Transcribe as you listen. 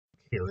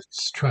Okay,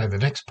 let's try the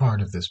next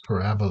part of this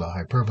parabola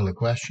hyperbola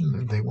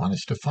question. They want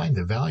us to find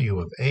the value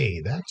of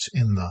a. That's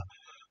in the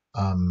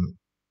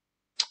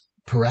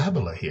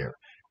parabola here.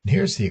 And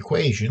here's the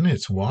equation.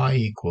 It's y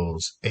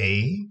equals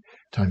a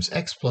times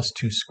x plus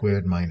 2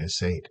 squared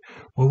minus 8.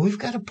 Well, we've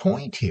got a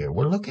point here.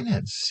 We're looking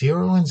at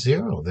 0 and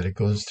 0 that it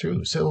goes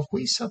through. So if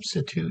we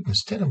substitute,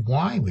 instead of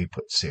y, we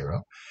put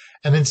 0,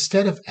 and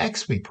instead of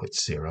x, we put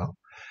 0,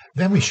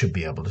 then we should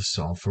be able to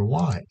solve for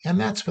y. And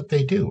that's what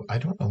they do. I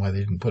don't know why they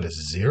didn't put a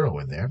 0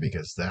 in there,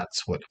 because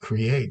that's what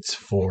creates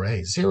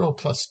 4a. 0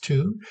 plus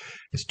 2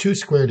 is 2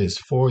 squared is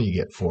 4. You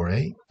get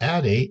 4a.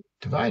 Add 8,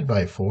 divide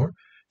by 4.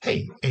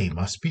 Hey, a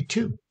must be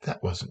 2.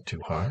 That wasn't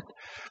too hard.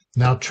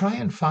 Now try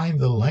and find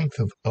the length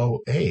of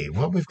OA.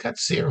 Well, we've got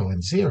 0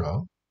 and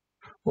 0.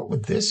 What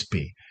would this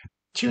be?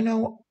 Do you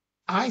know,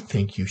 I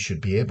think you should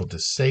be able to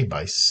say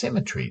by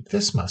symmetry,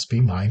 this must be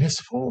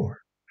minus 4.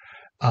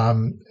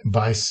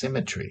 By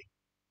symmetry.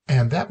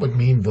 And that would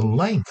mean the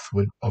length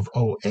of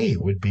OA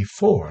would be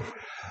 4.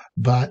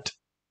 But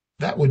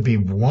that would be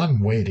one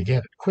way to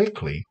get it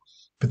quickly.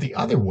 But the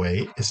other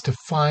way is to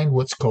find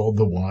what's called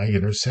the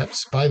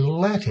y-intercepts by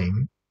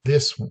letting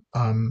this,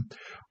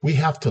 we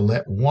have to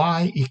let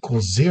y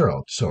equal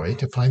 0,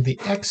 to find the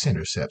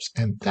x-intercepts.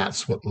 And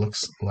that's what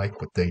looks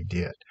like what they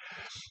did.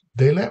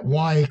 They let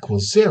y equal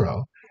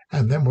 0,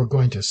 and then we're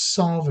going to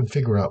solve and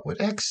figure out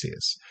what x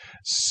is.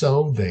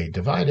 So they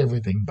divide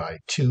everything by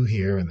 2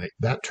 here, and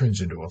that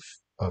turns into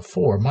a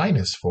 4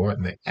 minus 4,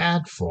 and they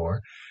add 4,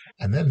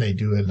 and then they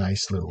do a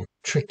nice little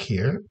trick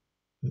here.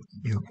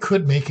 You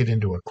could make it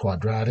into a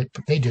quadratic,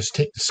 but they just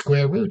take the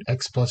square root.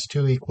 X plus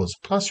 2 equals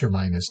plus or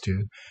minus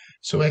 2,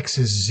 so x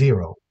is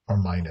 0 or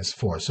minus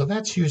 4. So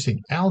that's using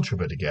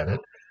algebra to get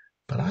it,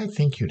 but I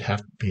think you'd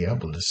have to be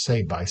able to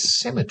say by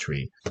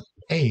symmetry,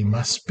 a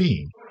must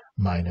be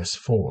minus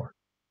 4.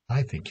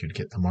 I think you'd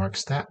get the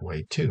marks that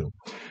way too.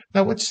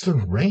 Now, what's the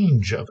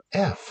range of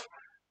f?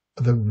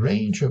 The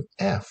range of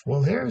f,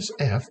 well, there's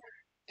f.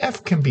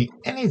 F can be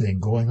anything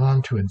going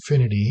on to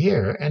infinity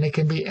here, and it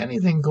can be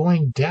anything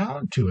going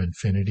down to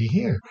infinity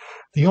here.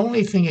 The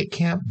only thing it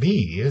can't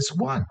be is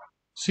 1.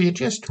 So you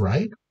just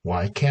write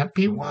y can't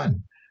be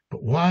 1,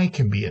 but y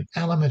can be an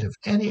element of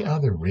any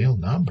other real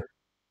number.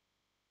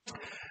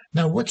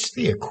 Now, what's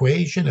the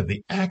equation of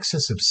the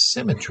axis of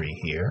symmetry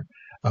here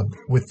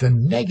with the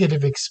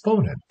negative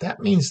exponent?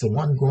 That means the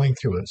one going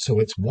through it. So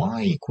it's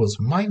y equals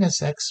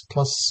minus x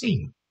plus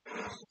c.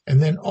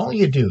 And then all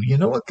you do, you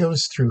know what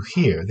goes through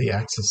here, the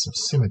axis of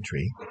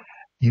symmetry.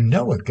 You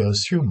know it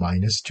goes through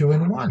minus 2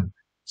 and 1.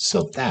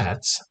 So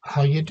that's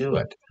how you do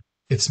it.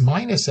 It's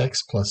minus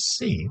x plus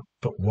c,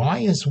 but y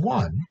is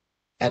 1,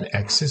 and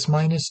x is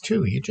minus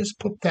 2. You just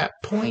put that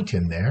point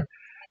in there,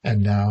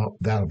 and now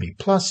that'll be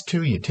plus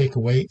 2. You take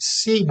away,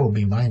 c will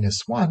be minus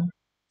 1.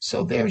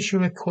 So there's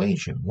your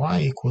equation,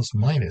 y equals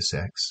minus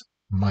x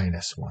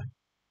minus 1.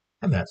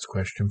 And that's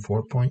question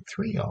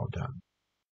 4.3 all done.